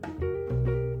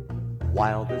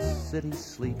While the city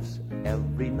sleeps,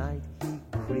 every night he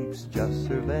creeps, just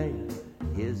surveying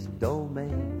his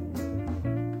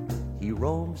domain. He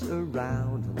roams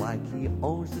around like he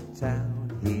owns the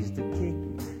town. He's the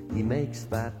king, he makes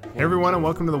that. Hey everyone, and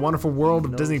welcome to the wonderful world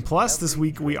of Disney Plus. This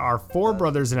week we are four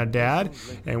brothers and a dad,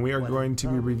 and we are going to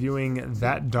be reviewing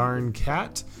That Darn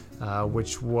Cat,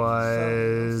 which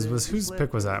was whose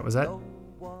pick was that? Was that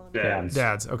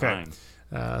Dad's? Okay.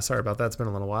 Sorry about that. It's been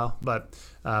a little while. But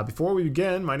before we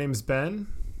begin, my name is Ben.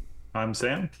 I'm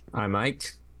Sam. I'm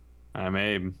Mike. I'm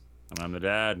Abe. And I'm the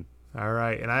dad. All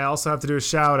right. And I also have to do a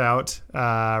shout out.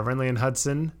 Renly and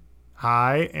Hudson.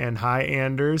 Hi. And hi,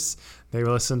 Anders. They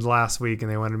listened last week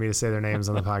and they wanted me to say their names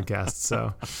on the podcast.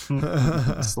 So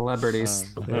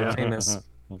celebrities. Yeah. Famous.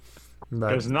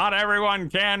 Because not everyone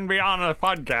can be on a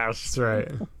podcast. That's right.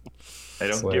 I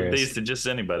don't give these to just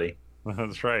anybody.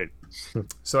 That's right.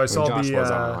 So I saw Josh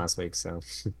was on last week, so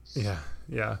yeah.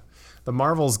 The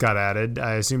Marvels got added.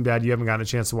 I assume, Dad, you haven't gotten a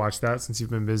chance to watch that since you've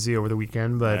been busy over the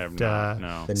weekend. But I have not,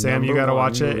 no. Sam, you got to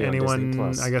watch it. movie on Disney Anyone?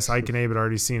 Plus. I guess Ike and Abe had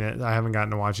already seen it. I haven't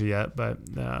gotten to watch it yet, but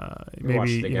We watched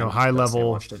maybe it again. high But Sam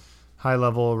level watched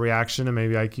it. reaction, and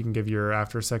maybe Ike, you can give your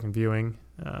after a second viewing.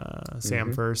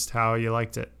 Sam first, how you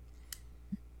liked it?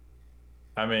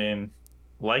 I mean,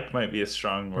 like might be a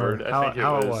strong word. How, I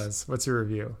think it was. What's your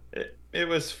review? It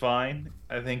was fine.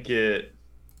 I think it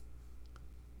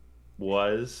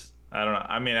was. I don't know.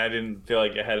 I mean, I didn't feel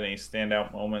like it had any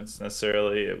standout moments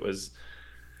necessarily.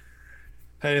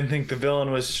 I didn't think the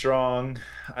villain was strong.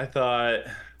 I thought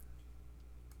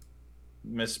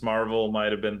Miss Marvel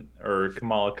might have been, or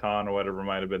Kamala Khan or whatever,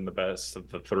 might have been the best of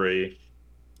the three.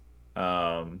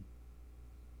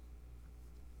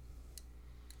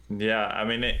 Yeah, I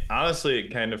mean, honestly,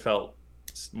 it kind of felt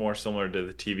more similar to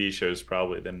the TV shows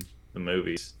probably than the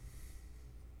movies.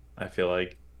 I feel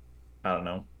like, I don't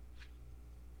know,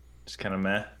 just kind of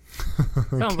meh.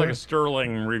 Sounds like a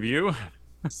sterling review.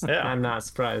 Yeah. I'm not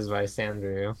surprised by Sam's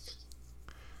review.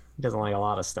 He doesn't like a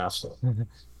lot of stuff.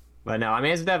 But no, I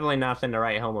mean, it's definitely nothing to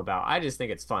write home about. I just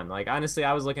think it's fun. Like, honestly,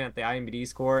 I was looking at the IMDb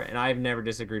score, and I've never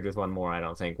disagreed with one more, I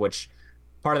don't think, which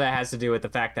part of that has to do with the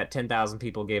fact that 10,000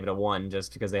 people gave it a 1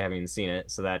 just because they haven't even seen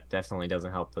it, so that definitely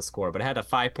doesn't help the score. But it had a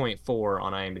 5.4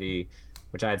 on IMDb,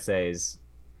 which I'd say is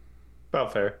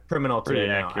About fair. criminal to Pretty it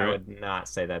now. I accurate. would not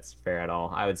say that's fair at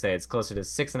all. I would say it's closer to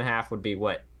 6.5 would be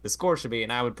what the score should be,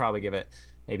 and I would probably give it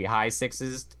maybe high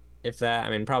 6s, if that. I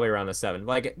mean, probably around the 7.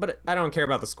 Like, but I don't care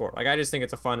about the score. Like, I just think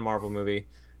it's a fun Marvel movie,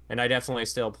 and I definitely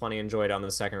still plenty enjoyed it on the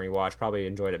second rewatch. Probably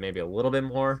enjoyed it maybe a little bit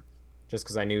more, just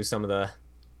because I knew some of the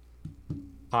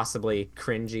possibly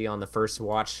cringy on the first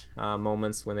watch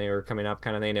moments when they were coming up,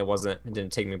 kind of thing. It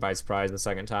didn't take me by surprise the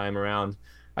second time around.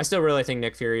 I still really think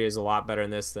Nick Fury is a lot better in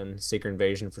this than Secret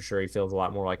Invasion for sure. He feels a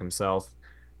lot more like himself.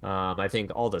 I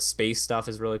think all the space stuff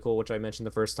is really cool, which I mentioned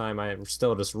the first time. I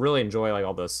still just really enjoy like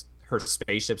all this. Her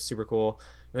spaceship's super cool.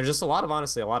 And there's just a lot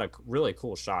of really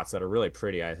cool shots that are really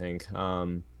pretty, I think.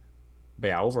 But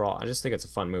yeah, overall, I just think it's a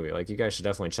fun movie. Like, you guys should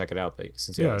definitely check it out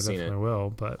since you Yeah, I haven't seen it. definitely will.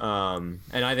 But And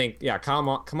I think, yeah,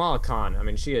 Kamala Khan, I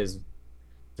mean, she is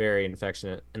very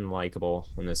affectionate and likable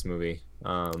in this movie.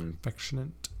 affectionate.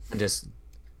 Just,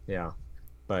 yeah.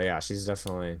 But yeah, she's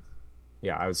definitely,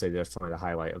 I would say definitely the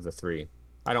highlight of the three.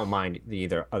 I don't mind the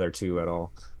other two at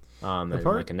all, in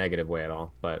like a negative way at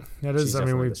all. But That is, she's I mean,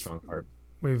 definitely the strong part.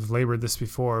 We've labored this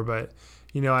before, but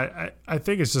I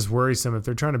think it's just worrisome if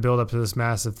they're trying to build up to this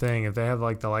massive thing. If they have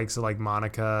like the likes of like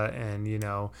Monica and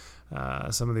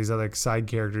some of these other side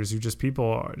characters who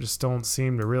people just don't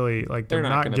seem to really like. They're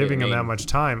not gonna be giving the them that main much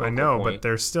time. I focal know, point. but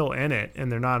they're still in it,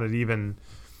 and they're not at even.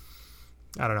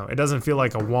 I don't know. It doesn't feel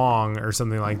like a Wong or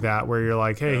something like that, where you're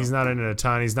like, hey, he's not in it a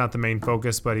ton. He's not the main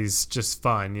focus, but he's just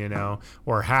fun,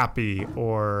 or happy,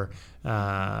 or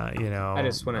I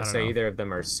just wouldn't say either of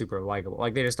them are super likable.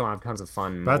 Like, they just don't have tons of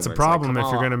fun. That's a moments. problem Like,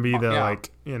 if you're going to be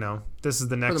this is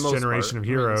the next most generation part. of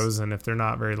heroes, and if they're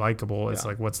not very likable, it's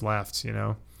Yeah. like what's left,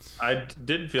 I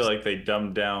did feel like they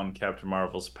dumbed down Captain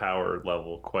Marvel's power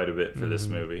level quite a bit for this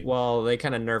movie. Well, they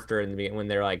kind of nerfed her in the beginning when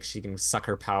they're like she can suck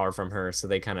her power from her, so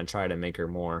they kind of try to make her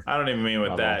more. I don't even mean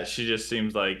with level. that. She just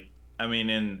seems like, I mean,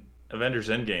 in Avengers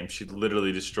Endgame, she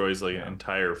literally destroys like an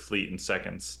entire fleet in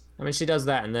seconds. I mean, she does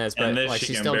that in this, but And this like she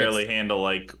she can still barely gets, handle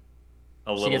like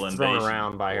a she little gets thrown invasion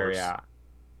around by her. force. Yeah,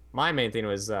 my main thing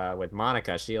was with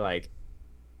Monica. She like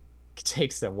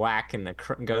takes the whack and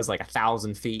goes like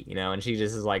 1,000 feet, and she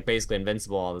just is like basically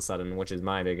invincible all of a sudden, which is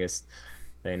my biggest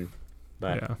thing.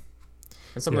 But Yeah.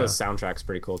 and some of the soundtrack's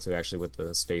pretty cool too, actually, with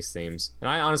the space themes. And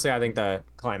I think the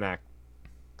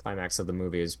climax of the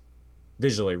movie is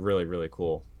visually really, really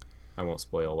cool. I won't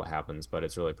spoil what happens, but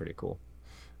it's really pretty cool.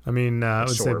 I mean, I would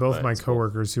say both but my it's cool.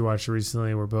 coworkers who watched it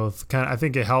recently were both kind of, I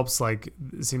think it helps, like,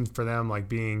 it seems for them, like,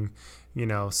 being, you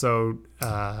know, so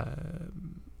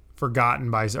forgotten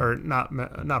by, or not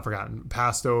forgotten,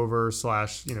 passed over /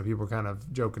 you know, people were kind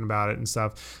of joking about it and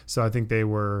stuff. So I think it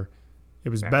was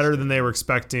better than they were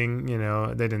expecting. You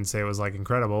know, they didn't say it was like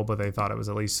incredible, but they thought it was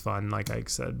at least fun, like Ike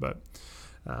said. But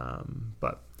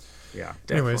Yeah,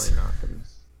 definitely anyways. not.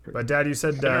 But Dad, you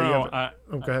said go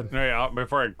ahead. No,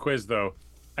 before I quiz though,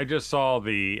 I just saw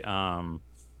the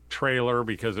trailer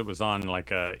because it was on like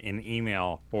an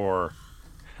email for,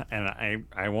 and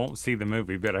I won't see the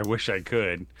movie, but I wish I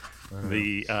could.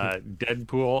 The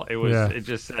Deadpool. It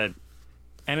just said,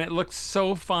 and it looks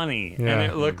so funny and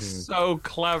it looks so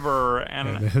clever,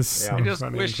 and It is I just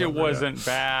funny wish and it clever, wasn't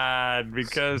bad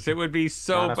because it would be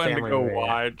so Not a fun to family go movie,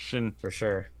 watch. And For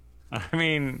sure. I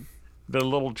mean, the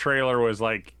little trailer was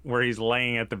like where he's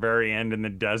laying at the very end in the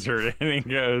desert, and he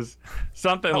goes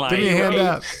something like, Give me a hand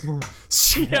up.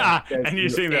 yeah, and you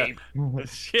see that,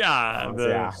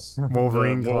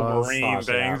 Wolverine the claws. Wolverine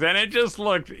things, and it just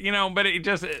looked, you know, but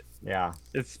Yeah.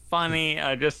 it's funny.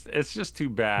 It's just too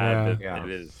bad Yeah. that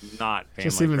it is not family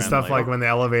Just even stuff friendly. like when the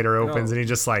elevator opens and he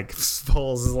just like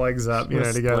pulls his legs up, you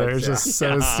know, together. It's just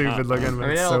so stupid looking. But I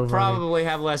mean, it's it'll so funny. probably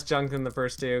have less junk than the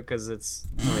first two because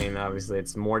obviously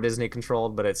it's more Disney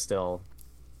controlled, but it's still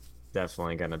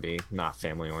definitely going to be not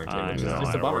family oriented, which is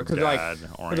just a bummer. Because, like,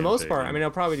 for the most part, I mean,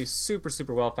 it'll probably do super,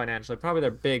 super well financially. Probably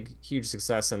their big, huge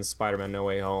success since Spider-Man No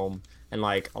Way Home. And,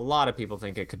 like, a lot of people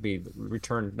think it could be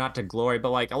returned, not to glory, but,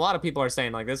 like, a lot of people are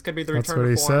saying, like, this could be the That's return what to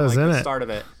he form, says, like, the innit? start of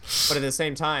it. But at the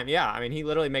same time, yeah, I mean, he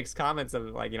literally makes comments of,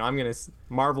 like, you know, I'm going to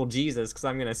Marvel Jesus because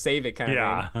I'm going to save it kind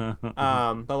of thing.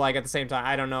 But, like, at the same time,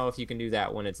 I don't know if you can do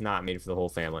that when it's not made for the whole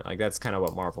family. Like, that's kind of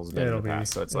what Marvel's been in the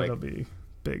past. So it's like, it'll be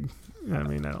big. I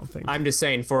mean, I don't think. I'm just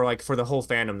saying for the whole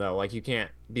fandom though, like you can't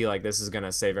be like this is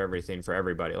gonna save everything for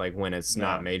everybody, like when it's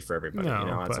not made for everybody. No, you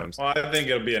know, that's but- what I'm saying. Well, I think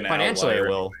it'll be an Financially, outlier. it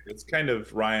will. It's kind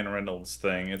of Ryan Reynolds'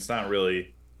 thing. It's not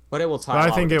really. But it will tie. But a I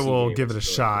lot think with it the will TV, give it a which is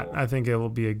really shot. cool. I think it will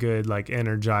be a good like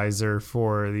energizer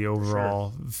for the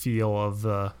overall feel of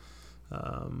the,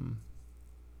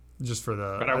 just for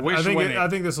the. But I wish think when I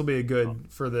think this will be a good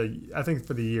for the. I think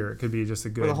for the year it could be just a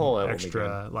good the whole, it will be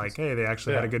extra. good. Like, hey, they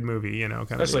actually had a good movie, you know,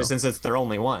 kind especially of. since it's their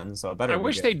only one, so it better. I be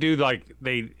wish good. they do like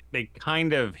they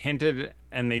kind of hinted,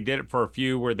 and they did it for a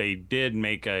few where they did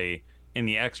make in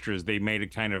the extras they made a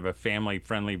kind of a family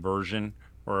friendly version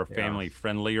or a family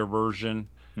friendlier version.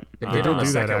 They They did did on the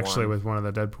do that second actually one, with one of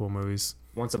the Deadpool movies.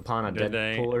 Once Upon a Did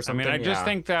they? Deadpool or something. I mean, I just yeah.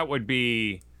 think that would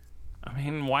be. I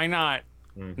mean, why not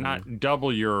not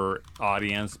double your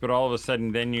audience, but all of a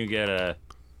sudden then you get At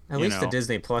you least the know.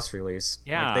 Disney Plus release.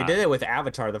 Yeah. Like, they did it with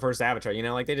Avatar, the first Avatar. You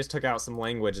know, like they just took out some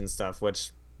language and stuff,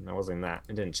 which it wasn't that.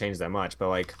 It didn't change that much. But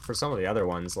like for some of the other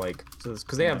ones, like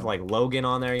because they have like Logan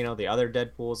on there, you know, the other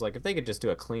Deadpools. Like if they could just do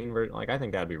a clean version, like I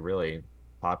think that'd be really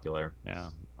popular. Yeah,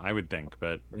 I would think,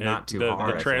 but Not too the, hard, I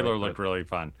the feel trailer like, looked but- really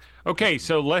fun. Okay,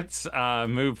 so let's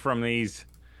move from these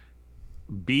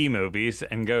B movies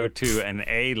and go to an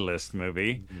A-list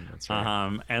movie. That's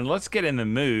right. And let's get in the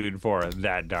mood for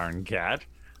That Darn Cat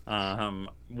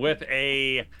with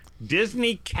a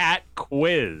Disney cat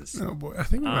quiz. Oh boy, I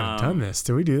think we might have done this.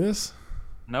 Did we do this?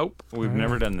 Nope, we've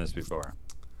never done this before.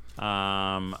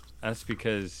 That's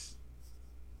because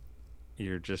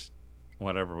you're just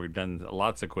whatever. We've done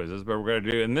lots of quizzes, but we're going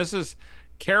to do, and this is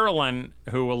Carolyn,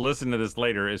 who will listen to this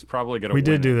later, is probably going to. We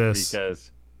did do this.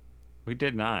 because we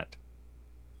did not.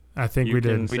 I think You we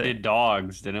can did. We did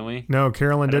dogs, didn't we? No,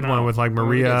 Carolyn did don't one know. with like we did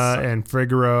Maria some- and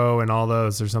Figaro and all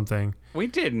those or something. We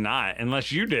did not,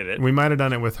 unless you did it. We might have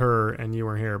done it with her and you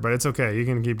weren't here, but it's okay. You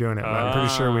can keep doing it. But I'm pretty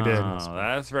sure we did. Oh,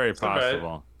 that's very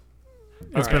possible.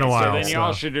 It's been a while. So then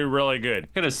y'all should do really good.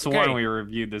 Could have sworn Okay. we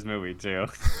reviewed this movie too.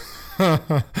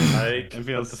 I It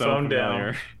feels put the so phone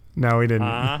familiar. down. No, we didn't.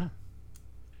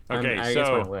 Okay, I guess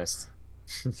my so list.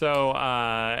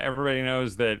 everybody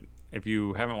knows that if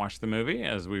you haven't watched the movie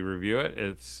as we review it,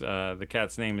 it's the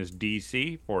cat's name is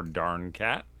DC for Darn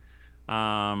Cat.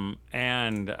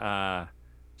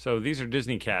 So these are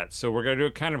Disney cats. So we're gonna do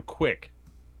it kind of quick.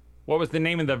 What was the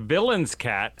name of the villain's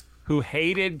cat who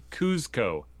hated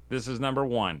Kuzco? This is number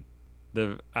one.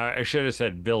 I should have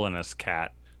said villainous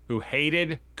cat who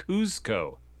hated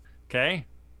Kuzco. Okay.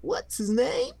 What's his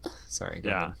name? Sorry. go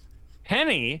Yeah. ahead.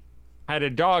 Penny had a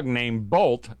dog named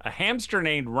Bolt, a hamster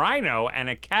named Rhino, and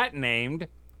a cat named.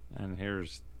 And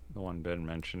here's the one Ben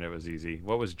mentioned. It was easy.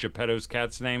 What was Geppetto's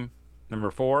cat's name?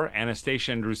 Number 4.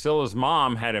 Anastasia and Drusilla's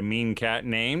mom had a mean cat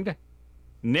named.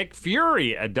 Nick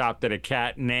Fury adopted a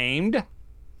cat named.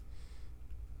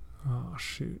 Oh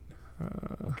shoot.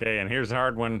 Okay, and here's a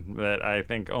hard one that I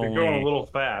think You're only. going a little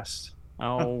fast.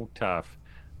 Oh, tough.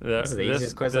 This is the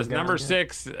easiest quiz this I've gotten number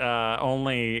yet. 6,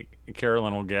 only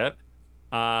Carolyn will get.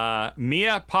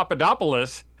 Mia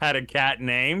Papadopoulos had a cat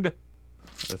named.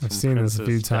 That's I've from seen this a few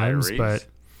Princess times, Diaries.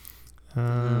 but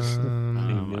I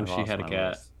didn't know I she lost had a my cat.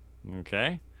 list.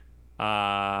 Okay.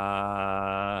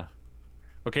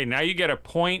 Okay, now you get a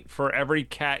point for every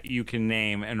cat you can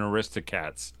name in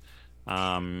Aristocats.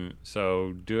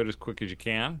 So do it as quick as you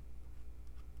can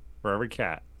for every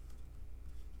cat.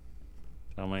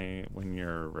 Tell me when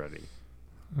you're ready.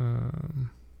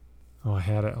 I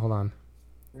had it. Hold on.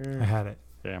 I had it.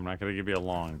 Okay, I'm not going to give you a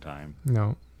long time.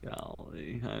 No.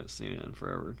 Golly, I haven't seen it in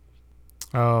forever.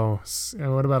 Oh,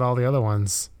 what about all the other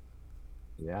ones?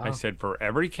 Yeah. I said for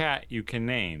every cat you can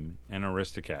name in You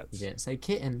Aristocats. didn't say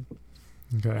kitten.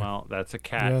 Okay. Well, that's a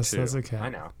cat yes, too. that's a cat. I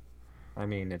know. I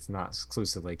mean, it's not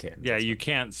exclusively kittens. Yeah, you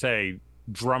can't say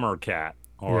drummer cat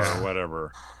or Yeah.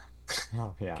 whatever.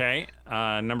 Oh, yeah. Okay,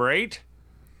 number 8.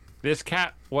 This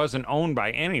cat wasn't owned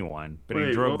by anyone, but he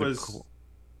Wait, drove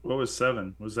what was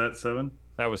 7? Was that 7?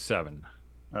 That was 7,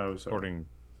 Oh, sorry. according.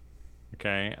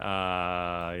 Okay,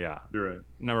 yeah. You're right.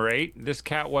 Number 8. This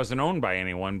cat wasn't owned by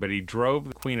anyone, but he drove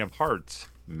the Queen of Hearts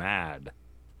mad.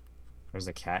 There's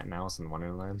a cat in Alice in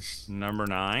Wonderland. Number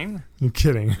 9. You're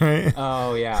kidding, right?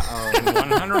 Oh, yeah. Oh, In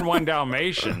 101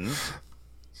 Dalmatians,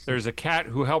 there's a cat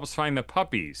who helps find the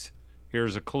puppies.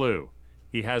 Here's a clue.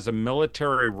 He has a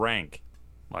military rank,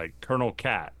 like Colonel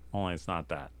Cat, only it's not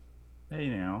that. Hey,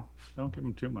 now. Don't give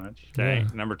him too much. Okay, Yeah.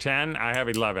 number 10. I have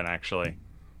 11, actually.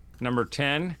 Number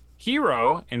 10,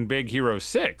 Hero in Big Hero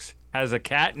 6 has a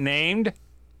cat named...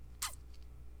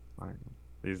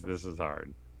 This is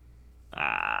hard.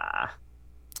 Ah,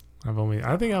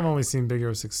 I think I've only seen Big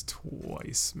Hero 6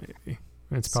 twice, maybe.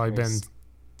 It's probably been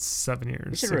 7 years.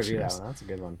 we should 6 review years. that one. That's a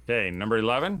good one. Okay, number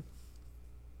 11.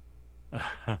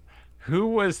 What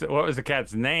was the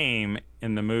cat's name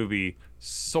in the movie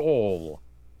Soul?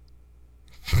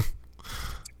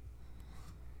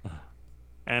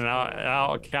 And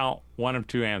I'll count one of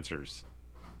 2 answers.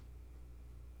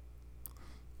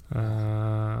 All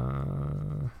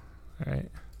right.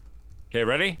 Okay,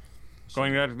 ready?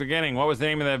 Going back to the beginning. What was the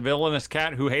name of that villainous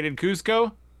cat who hated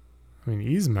Cusco? I mean,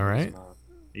 Yzma, right?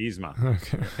 Yzma.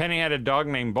 Okay. Penny had a dog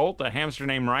named Bolt, a hamster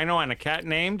named Rhino, and a cat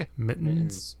named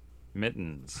Mittens.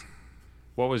 Mittens.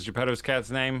 What was Geppetto's cat's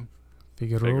name?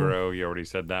 Figaro. Figaro. You already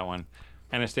said that one.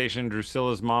 Anastasia and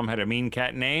Drusilla's mom had a mean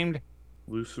cat named?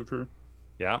 Lucifer.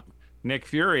 Yeah. Nick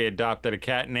Fury adopted a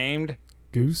cat named?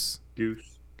 Goose.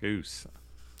 Goose.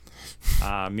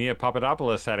 Mia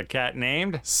Papadopoulos had a cat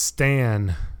named?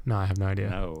 Stan. No, I have no idea.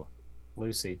 No.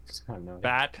 Lucy. I don't know.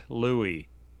 Bat Louie.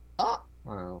 Oh.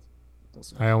 Well,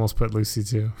 I almost put Lucy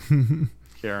too.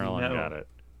 Carolyn No. got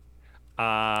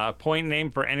it. Point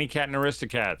name for any cat in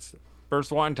Aristocats.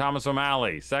 First one, Thomas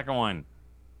O'Malley. Second one,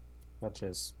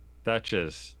 Duchess.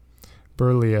 Duchess.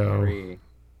 Berlioz. Marie.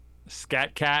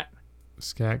 Scat Cat.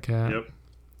 Scat Cat. Yep.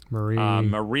 Marie.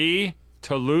 Marie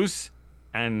Toulouse.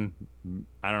 And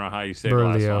I don't know how you say the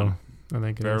last Berlioz. one. I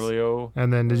think it is. Berlioz.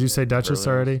 And then did you say Duchess Berlioz.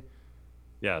 already?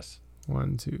 Yes.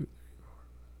 1, 2, 3,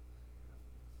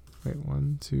 4. Wait,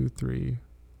 1, 2, 3.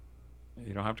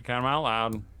 You don't have to count them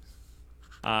out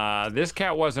loud. This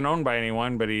cat wasn't owned by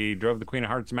anyone, but he drove the Queen of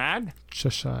Hearts mad.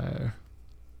 Cheshire.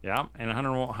 Yeah. In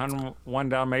 101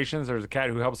 Dalmatians, there's a cat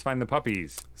who helps find the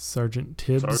puppies. Sergeant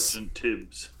Tibbs. Sergeant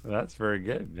Tibbs. That's very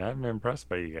good. I'm impressed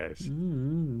by you guys.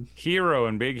 Hero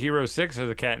in Big Hero 6 has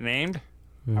a cat named?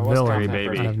 was Villain. counting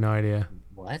baby. I have no idea.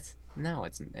 What? No,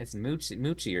 it's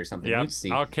Moochie or something. Yep.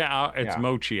 Moochie. I'll count. It's Yeah.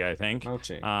 Mochi, I think.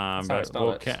 Mochi. That's how I But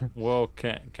spelled we'll,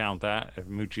 it. count that if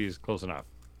Mochi is close enough.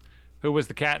 Who was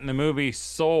the cat in the movie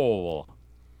Soul?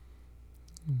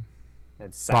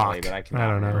 It's Sally, Bach. but I cannot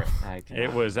I don't know. remember it. I cannot.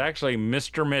 It was actually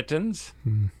Mr. Mittens,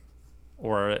 Hmm.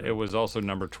 or it was also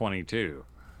number 22.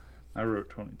 I wrote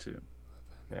 22.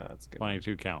 Yeah, that's a good.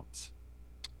 22 counts.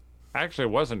 Actually,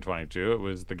 it wasn't 22. It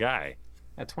was the guy.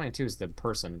 At 22 is the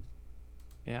person.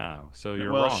 Yeah. So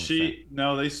you're well, wrong.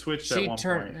 no, they switched at She one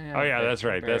turned. point. Oh yeah, that's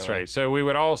right. That's right. So we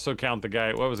would also count the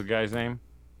guy. What was the guy's name?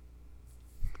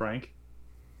 Frank.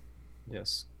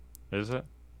 Yes. Is it?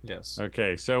 Yes.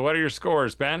 Okay. So what are your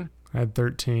scores, Ben? I had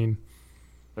 13.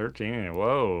 13.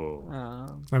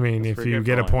 Whoa. I mean, That's if pretty you good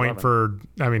get a for only point for,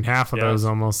 I mean, half of Yes. those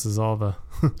almost is all the.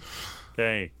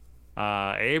 Okay.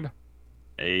 Abe?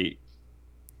 8.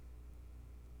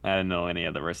 I didn't know any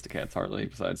of the Aristocats hardly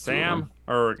besides two of Sam? them.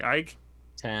 Or Ike?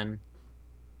 10.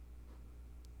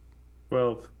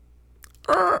 12.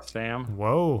 Sam?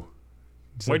 Whoa.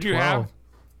 You said What'd you have? 12.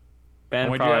 Ben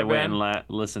What'd you probably have, went Ben? and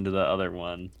listened to the other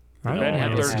one. I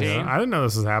Bedhead didn't 13. I didn't know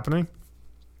this was happening.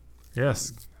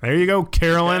 Yes. There you go,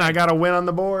 Carolyn. I got a win on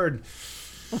the board.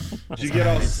 Did you get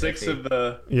all 6 of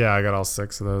the? Yeah, I got all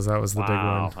 6 of those. That was the big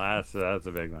one. That's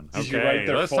a big one. Did you write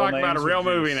their let's full talk names, about a or real did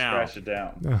you movie now. Scratch it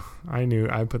down. Oh, I knew.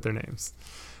 I put their names.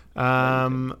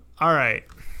 All right.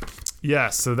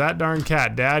 Yes, so That Darn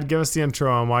Cat. Dad, give us the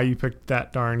intro on why you picked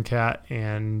That Darn Cat,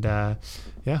 and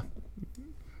yeah,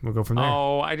 we'll go from there.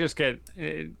 Oh, I just get,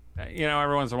 every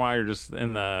once in a while you're just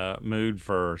in the mood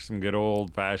for some good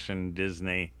old-fashioned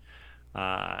Disney,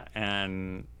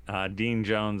 and Dean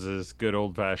Jones's good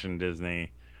old-fashioned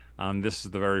Disney. This is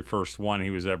the very first one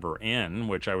he was ever in,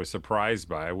 which I was surprised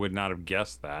by. I would not have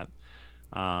guessed that.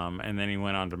 And then he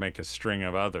went on to make a string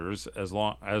of others, as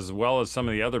well as some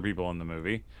of the other people in the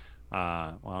movie.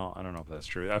 Well, I don't know if that's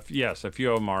true. Yes, a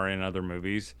few of them are in other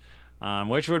movies,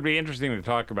 which would be interesting to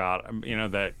talk about.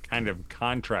 That kind of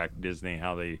contract Disney,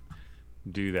 how they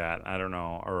do that. I don't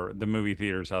know, or the movie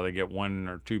theaters, how they get 1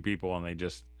 or 2 people and they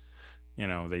just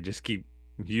keep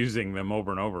using them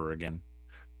over and over again.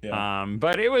 Yeah.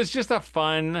 But it was just a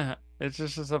fun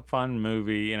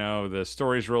movie. The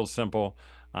story's real simple.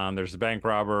 There's a bank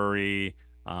robbery,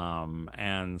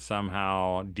 and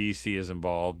somehow DC is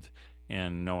involved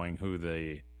in knowing who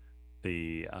the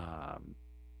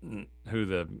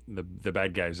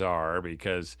bad guys are,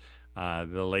 because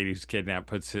the lady who's kidnapped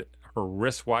puts her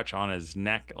wristwatch on his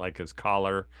neck, like his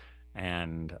collar,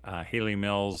 and Hayley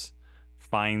Mills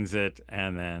finds it,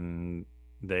 and then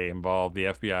they involve the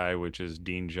FBI, which is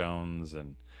Dean Jones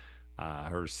and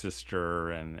her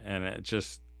sister, and it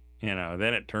just,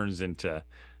 then it turns into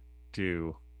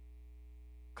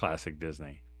classic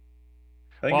Disney.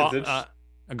 I think it's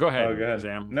go ahead. Oh, go ahead.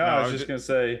 Sam. No, I was just gonna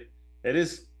say it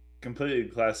is completely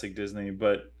classic Disney,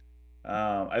 but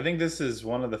I think this is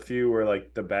one of the few where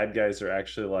like the bad guys are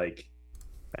actually like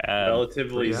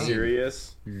relatively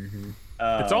serious. Mm-hmm.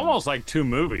 It's almost like 2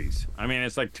 movies. I mean,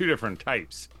 it's like 2 different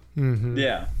types. Mm-hmm.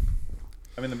 Yeah,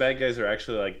 I mean the bad guys are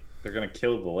actually like they're gonna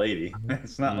kill the lady.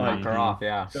 It's not like Knock her off,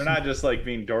 yeah. they're not just like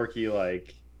being dorky,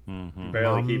 like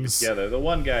barely keep it together. The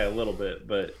one guy a little bit,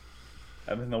 but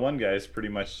I mean the one guy is pretty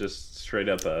much just straight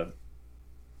up a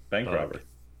bank robber.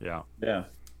 Yeah. Yeah.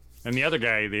 And the other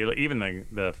guy, the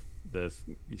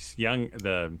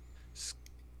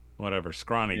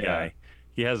scrawny guy,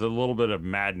 he has a little bit of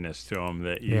madness to him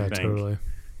that you think. Totally.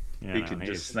 He can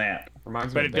just snap.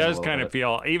 But it does kind of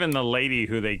feel, even the lady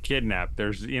who they kidnapped,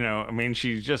 there's,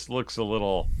 she just looks a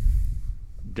little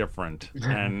different.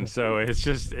 And so it's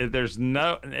just, it's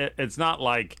not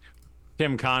like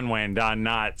Tim Conway and Don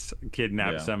Knotts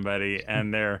kidnapped somebody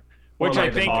and which I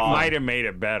think might have made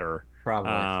it better.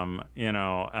 Probably.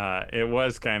 It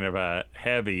was kind of a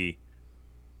heavy,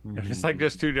 it's like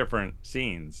just 2 different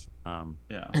scenes.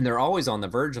 Yeah. And they're always on the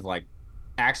verge of like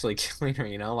actually killing her,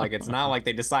 like it's not like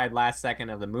they decide last second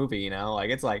of the movie, like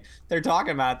it's like they're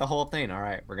talking about it the whole thing. All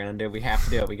right, we're gonna do it. We have to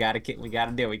do it. We gotta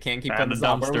do it. We can't keep putting this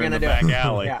off. What are we gonna do? Back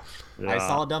alley. Yeah. I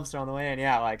saw a dumpster on the way in.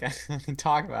 Yeah, like I can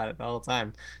talk about it the whole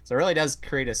time. So it really does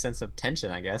create a sense of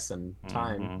tension, I guess, and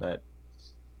time. But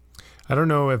I don't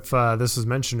know if this was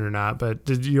mentioned or not, but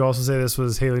did you also say this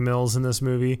was Hayley Mills in this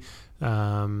movie?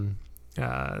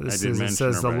 It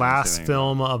says the last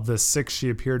film of the 6 she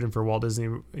appeared in for Walt Disney,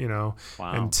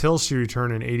 until she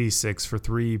returned in '86 for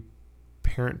 3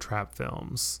 Parent Trap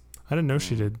films. I didn't know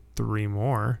she did 3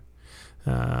 more,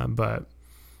 but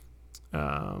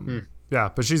yeah,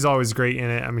 but she's always great in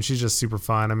it. I mean, she's just super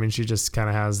fun. I mean, she just kind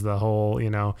of has the whole,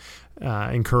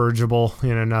 incorrigible,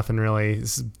 nothing really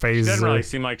phases her. She doesn't really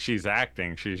seem like she's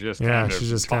acting. She's just she's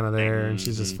just kind of there, and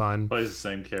she's just fun. Plays the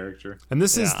same character. And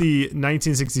this is the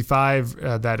 1965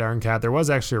 That Darn Cat. There was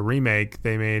actually a remake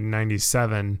they made in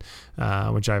 '97,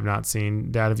 which I have not seen.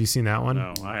 Dad, have you seen that one?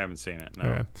 No, I haven't seen it. No.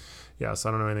 Okay. Yeah, so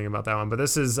I don't know anything about that one. But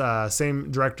this is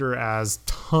same director as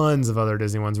tons of other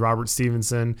Disney ones. Robert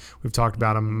Stevenson. We've talked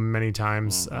about him many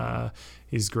times.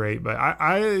 He's great. But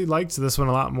I liked this one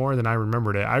a lot more than I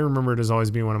remembered it. I remember it as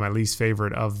always being one of my least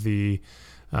favorite of the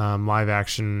live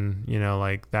action,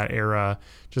 like that era,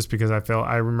 just because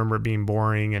I remember it being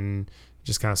boring and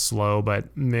just kind of slow.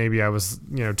 But maybe I was,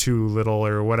 too little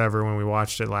or whatever when we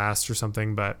watched it last or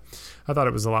something. But I thought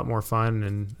it was a lot more fun.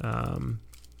 And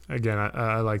again,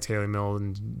 I liked Hayley Mills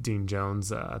and Dean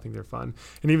Jones. I think they're fun,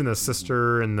 and even the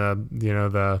sister and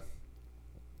the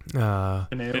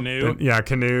Canoe.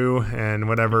 Canoe and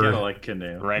whatever. I like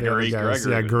Canoe. Gregory.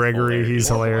 Yeah, Gregory. He's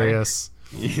hilarious.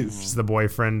 He's He's the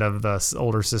boyfriend of the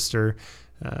older sister,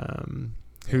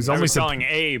 who's I only was telling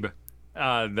Abe,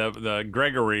 the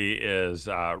Gregory is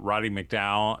Roddy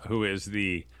McDowall, who is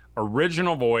the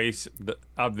original voice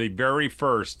of the very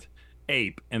first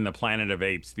ape in the Planet of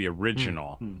Apes, the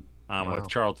original. with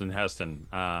Charlton Heston.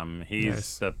 He's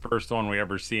Nice. the first one we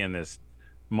ever see in this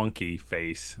monkey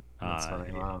face. That's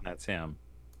funny. Wow. That's him.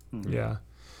 Yeah.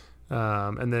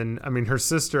 And then, I mean, her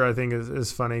sister, I think,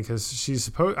 is funny because she's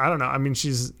supposed, I don't know, I mean,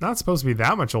 she's not supposed to be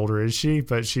that much older, is she?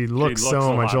 But she looks looks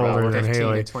so a much lot older older. than 15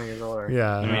 Hayley. to 20 years older.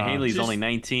 Yeah. I mean, Haley's Just- only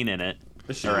 19 in it.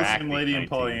 Is she Or the same acting lady in 19.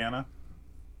 Pollyanna?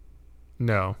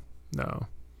 No.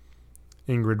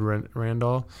 Ingrid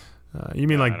Randall. You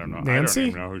mean like I don't know. I Nancy? don't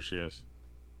even know who she is.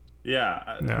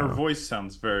 Yeah, No. her voice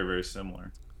sounds very, very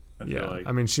similar. I Yeah. feel like.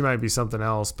 I mean, she might be something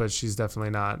else, but she's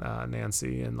definitely not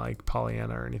Nancy and like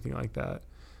Pollyanna or anything like that.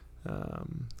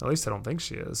 At least I don't think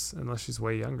she is, unless she's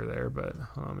way younger there. But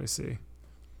let me see.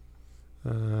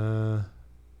 No,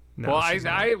 Well, she's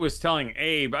not. I was telling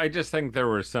Abe, I just think there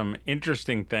were some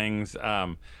interesting things.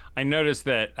 I noticed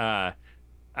that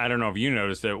I don't know if you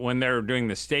noticed it when they're doing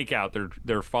the stakeout,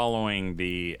 they're following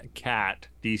the cat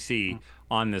DC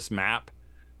on this map,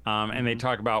 and they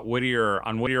talk about Whittier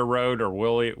Road or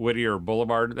Whittier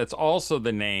Boulevard. That's also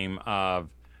the name of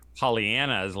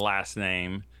Pollyanna's last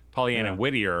name, Pollyanna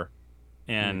Whittier,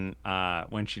 and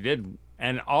when she did,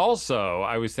 and also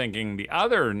I was thinking the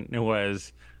other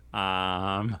was.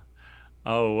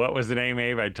 Oh, what was the name,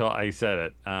 Abe? I said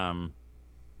it.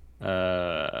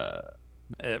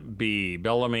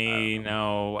 Bellamy,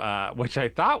 no, which I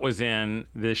thought was in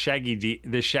the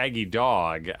Shaggy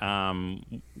Dog.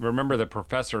 Remember the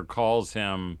professor calls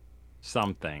him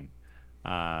something,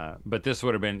 but this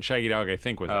would have been Shaggy Dog. I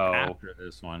think was after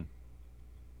this one.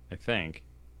 I think,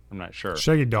 I'm not sure.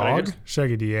 Shaggy But I Dog? just-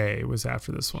 Shaggy DA was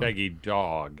after this one. Shaggy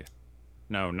Dog.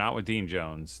 No, not with Dean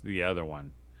Jones. The other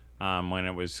one. When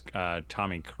it was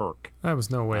Tommy Kirk. That was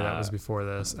no way that was before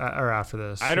this or after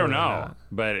this. I don't Surely know, not.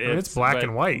 but I mean, it's black but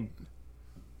and white.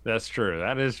 That's true.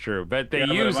 That is true. But they Yeah,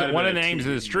 but it use might have one been of the a names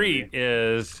of the TV street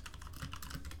is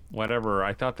whatever.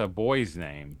 I thought the boy's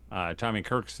name, Tommy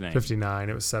Kirk's name. 59.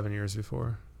 It was 7 years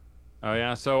before. Oh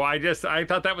yeah. So I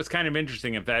thought that was kind of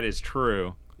interesting if that is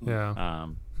true. Yeah.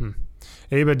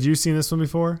 Hey, but you seen this one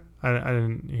before? I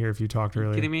didn't hear if you talked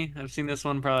earlier. Kidding me? I've seen this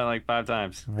one probably like 5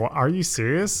 times. What, are you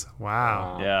serious?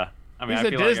 Wow. Yeah. I mean, He's I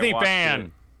a feel like I Disney watched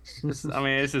fan. it. I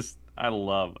mean, it's just I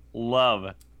love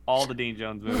all the Dean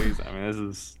Jones movies. I mean, this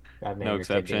is Gotta name no your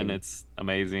kid exception. Dean. It's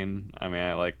amazing. I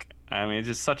mean, it's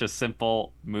just such a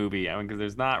simple movie. I mean, because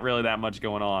there's not really that much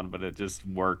going on, but it just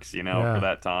works, Yeah. for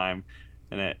that time,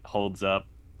 and it holds up.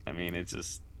 I mean, it's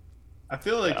just I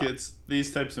feel like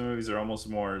these types of movies are almost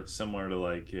more similar to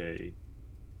like a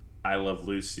I Love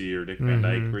Lucy or Dick Van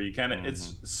Dyke, where you kind of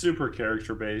it's super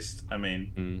character based. I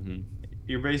mean,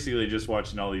 you're basically just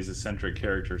watching all these eccentric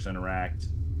characters interact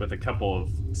with a couple of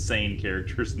sane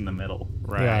characters in the middle.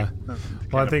 Right. Yeah. Well,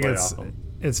 I kinda think play it's off 'em.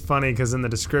 it's funny because in the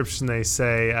description they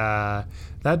say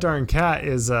that darn cat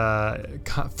is a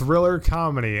thriller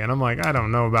comedy, and I'm like, I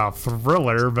don't know about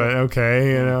thriller, but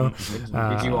okay, you know.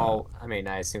 Did you all? I mean,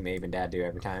 I assume Abe and Dad do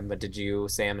every time, but did you,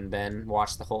 Sam and Ben,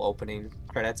 watch the whole opening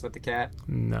credits with the cat?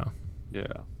 No. yeah.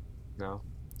 No.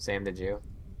 Sam, did you?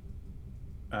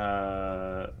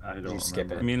 I don't Did you skip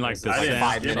remember. I mean, like It's the like didn't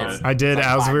 5 skip minutes. it. I did It's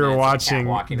like as 5 we were minutes of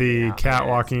watching the the cat around.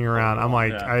 walking around. I'm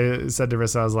like, Yeah. I said to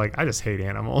Rissa, I was like, I just hate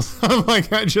animals. I'm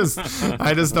like, I just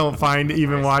don't find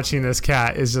even watching this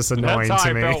cat is just annoying That's how to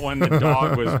I me. felt when the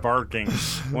dog was barking.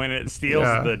 When it steals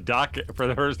Yeah. the duck for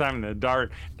the first time, and the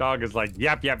dog is like,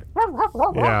 yap, yap.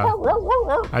 Yeah.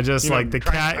 I just You know, like the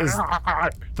cat is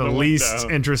the least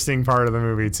window. interesting part of the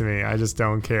movie to me. I just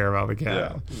don't care about the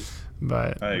cat. Yeah.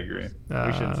 But I agree.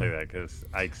 We shouldn't say that because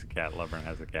Ike's a cat lover and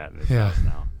has a cat in his Yeah. house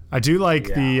now. I do like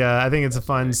the. I think it's a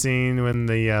fun scene when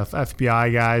the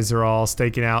FBI guys are all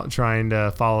staking out trying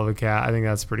to follow the cat. I think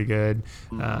that's pretty good.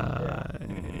 Yeah,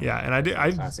 and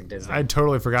I Classic Disney. I'd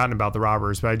totally forgotten about the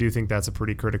robbers, but I do think that's a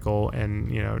pretty critical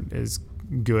and is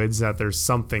goods that there's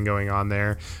something going on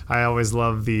there. I always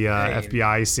love the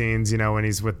FBI scenes, when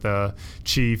he's with the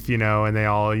chief, and they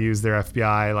all use their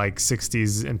FBI like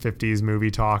 60s and 50s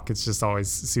movie talk. It's just always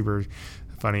super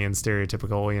funny and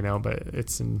stereotypical, but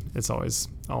it's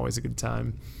always a good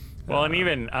time. Well, and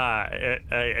even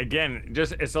again,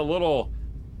 just it's a little,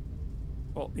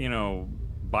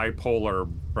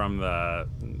 bipolar from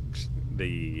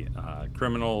the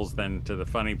criminals then to the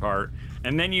funny part,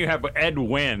 and then you have Ed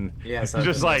Wynn. Yes,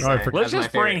 just like I forgot. let's That's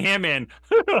just my bring favorite. him in.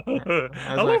 That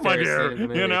Hello, was my my favorite dear. scene in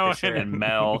the movie, for sure. And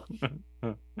Mel.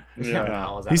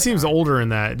 He seems older in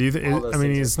that. Do you? All those I mean,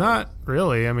 things are he's funny. not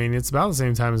really. I mean, it's about the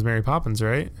same time as Mary Poppins,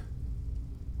 right?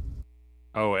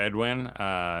 Oh, Edwin,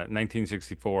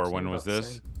 1964. Seemed when about was the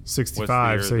this? same.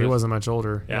 65, year so is he this? wasn't much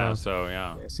older. Yeah. So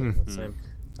yeah. Yeah, same.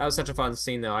 That was such a fun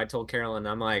scene, though. I told Carolyn,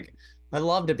 I'm like, I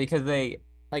loved it because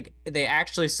like they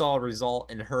actually saw a result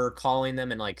in her calling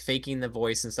them and like faking the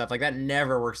voice and stuff. Like that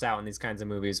never works out in these kinds of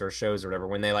movies or shows or whatever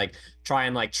when they like try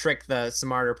and like trick the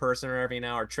smarter person or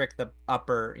whatever, or trick the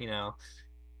upper, the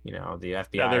Yeah,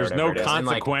 FBI or there's no whatever it is. And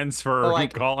like consequence but for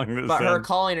like calling this but her in.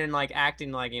 calling and like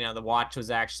acting like, the watch was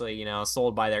actually,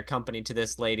 sold by their company to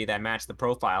this lady that matched the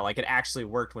profile. Like it actually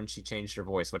worked when she changed her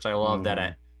voice, which I love that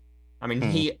it I mean,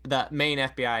 the main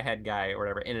FBI head guy or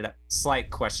whatever ended up slight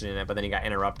questioning it, but then he got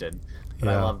interrupted. But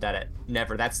I love that it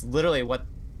never. That's literally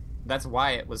that's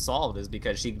why it was solved, is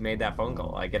because she made that phone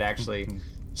call. Like it actually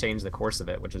changed the course of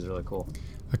it, which is really cool.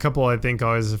 A couple I think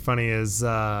always funny is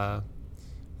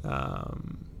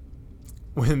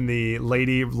when the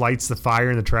lady lights the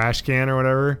fire in the trash can or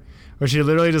whatever. Where she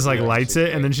literally just like lights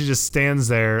it and then she just stands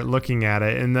there looking at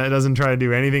it and doesn't try to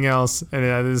do anything else. And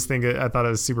I just think I thought it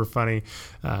was super funny,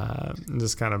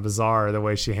 just kind of bizarre the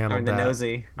way she handled the that.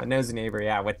 the nosy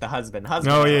neighbor, with the husband.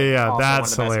 Oh yeah,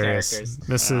 that's hilarious.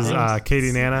 Mrs.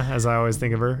 Katie Nana, as I always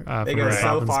think of her. They go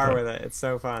so far with it. It's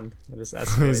so fun.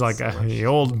 He's like the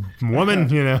old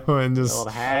woman, and just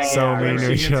so mean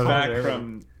to each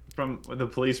other. From the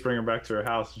police bring her back to her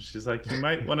house, and she's like, "You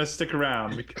might want to stick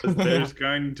around because there's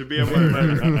going to be a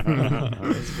murder."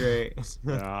 It's great.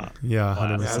 Yeah,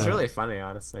 100%. It's really funny,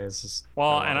 honestly. It's just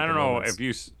and I don't know if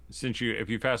you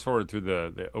fast forward through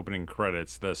the opening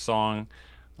credits, the song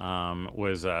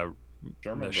was the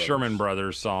Sherman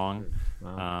Brothers song.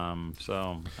 Wow.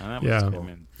 So that was cool.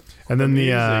 And then the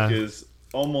music is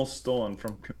almost stolen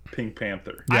from Pink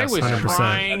Panther. Yes, I was 100%.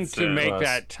 trying to make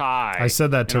that tie. I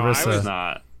said that to Rissa. I was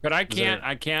not. But I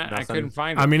couldn't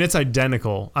find it. I mean, it's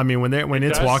identical. I mean, when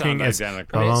it's walking, it's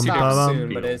identical.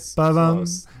 But it's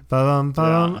close.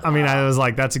 I mean, I was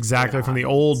like, that's exactly from the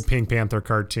old Pink Panther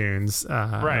cartoons, and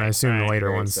I assume the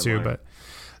later ones similar. too. But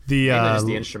the just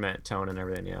the instrument tone and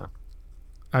everything, yeah.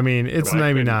 I mean, it's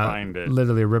maybe not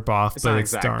literally a rip-off, but it's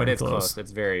exact, darn but it's close.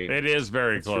 It's very. It is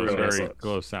very close, really very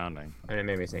close sounding. And it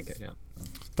made me think it, yeah.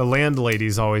 The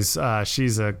landlady's always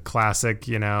she's a classic,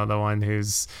 the one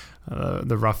who's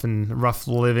the rough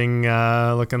living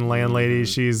looking landlady.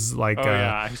 She's like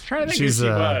I was trying to think who she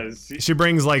was. She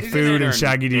brings like food and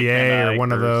Shaggy DA or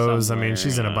one of those. I mean,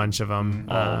 she's in a bunch of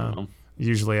them.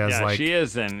 Usually as like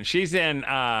she's in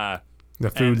the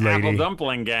food lady, Apple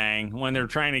Dumpling Gang, when they're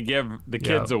trying to give the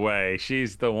kids away.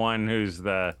 She's the one who's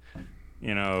the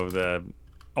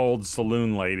old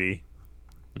saloon lady.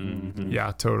 Mm-hmm.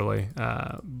 Yeah, totally.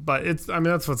 But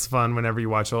that's what's fun. Whenever you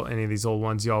watch any of these old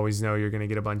ones, you always know you're going to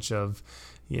get a bunch of,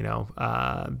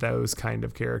 those kind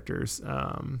of characters.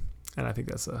 And I think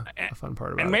that's a fun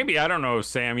part about it. And maybe, I don't know,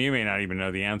 Sam, you may not even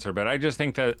know the answer, but I just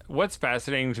think that what's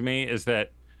fascinating to me is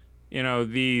that,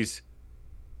 these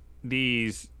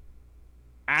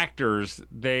actors,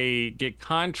 they get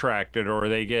contracted or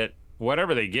they get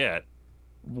whatever they get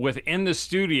within the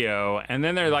studio, and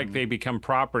then they're like they become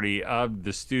property of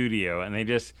the studio, and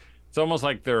it's almost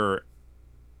like they're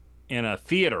in a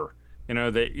theater,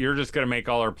 that you're just going to make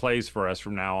all our plays for us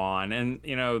from now on. And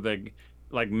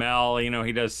like Mel,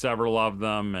 he does several of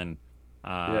them, and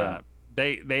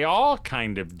they all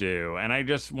kind of do. And I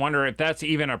just wonder if that's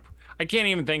even I can't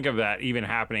even think of that even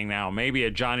happening now. Maybe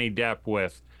a Johnny Depp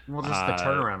with just the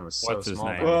turnaround was so small.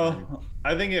 Well,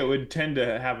 I think it would tend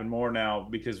to happen more now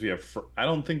because we have. I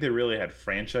don't think they really had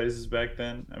franchises back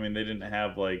then. I mean, they didn't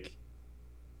have the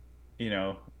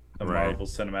Marvel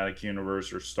Cinematic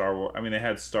Universe or Star Wars. I mean, they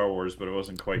had Star Wars, but it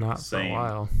wasn't quite the same. For a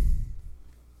while.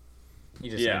 He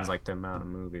just means like the amount of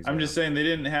movies. I'm just saying they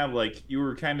didn't have you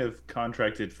were kind of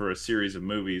contracted for a series of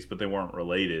movies, but they weren't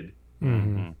related.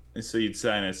 Mm-hmm. And so you'd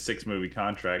sign a 6-movie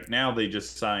contract. Now they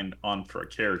just signed on for a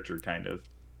character, kind of.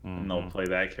 And they'll play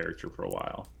that character for a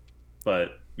while.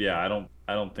 But yeah, I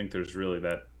don't think there's really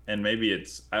that. And maybe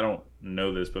I don't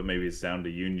know this, but maybe it's down to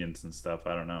unions and stuff.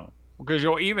 I don't know. Because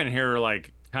you'll even hear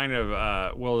kind of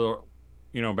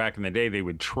back in the day they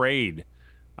would trade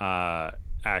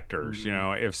actors.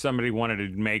 If somebody wanted to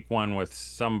make one with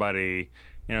somebody,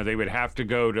 they would have to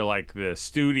go to the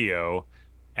studio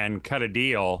and cut a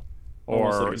deal.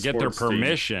 Or get their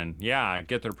permission. Yeah,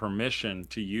 get their permission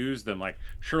to use them. Like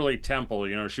Shirley Temple,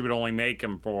 she would only make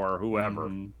them for whoever.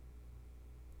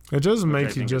 Mm-hmm. It does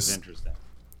make you just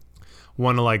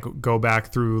want to go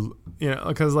back through,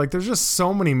 because there's just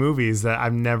so many movies that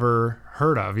I've never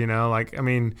heard of. I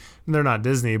mean, they're not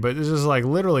Disney, but it's just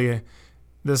literally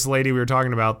this lady we were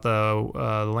talking about, the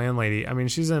landlady. I mean,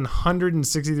 she's in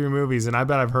 163 movies, and I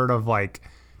bet I've heard of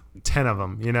 10 of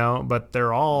them. But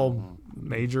they're all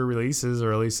major releases,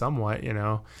 or at least somewhat.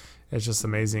 It's just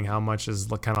amazing how much is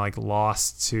kind of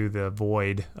lost to the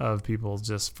void of people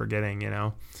just forgetting.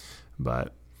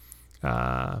 But But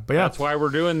yeah, That's why we're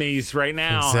doing these right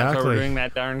now. That's why Exactly. we're doing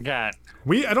that darn cat.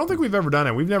 I don't think we've ever done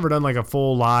it. We've never done like a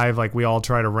full live, like we all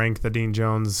try to rank the Dean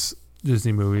Jones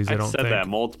Disney movies. I I've don't said think. that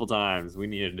multiple times. We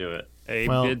need to do it. Abe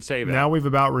Well, did say that. now we've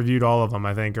about reviewed all of them,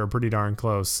 I think, or pretty darn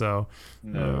close. So,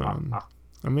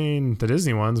 I mean, the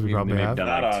Disney ones we probably We've have. done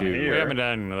Not like on 2. here. We haven't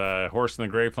done the horse in the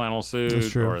gray flannel That's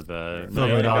suit true. or the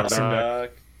Ugly Dachshund.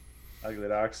 Ugly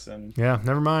Dachshund. Yeah,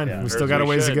 never mind. Yeah. We still Or got a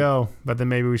we ways to should. go, but then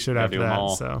maybe we should Gotta after do 'em that.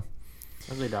 all. So,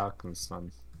 Ugly Doc and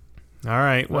Son. all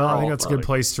right. Well, I think all that's a good funny.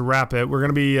 place to wrap it. We're going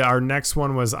to be, our next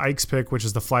one was Ike's pick, which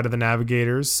is The Flight of the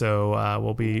Navigators. So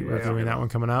we'll be reviewing that one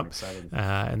coming up. I'm excited.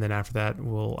 And then after that,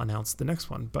 we'll announce the next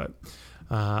one. But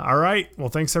all right. Well,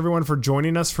 thanks everyone for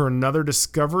joining us for another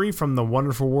discovery from the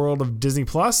wonderful world of Disney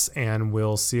Plus, and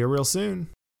we'll see you real soon.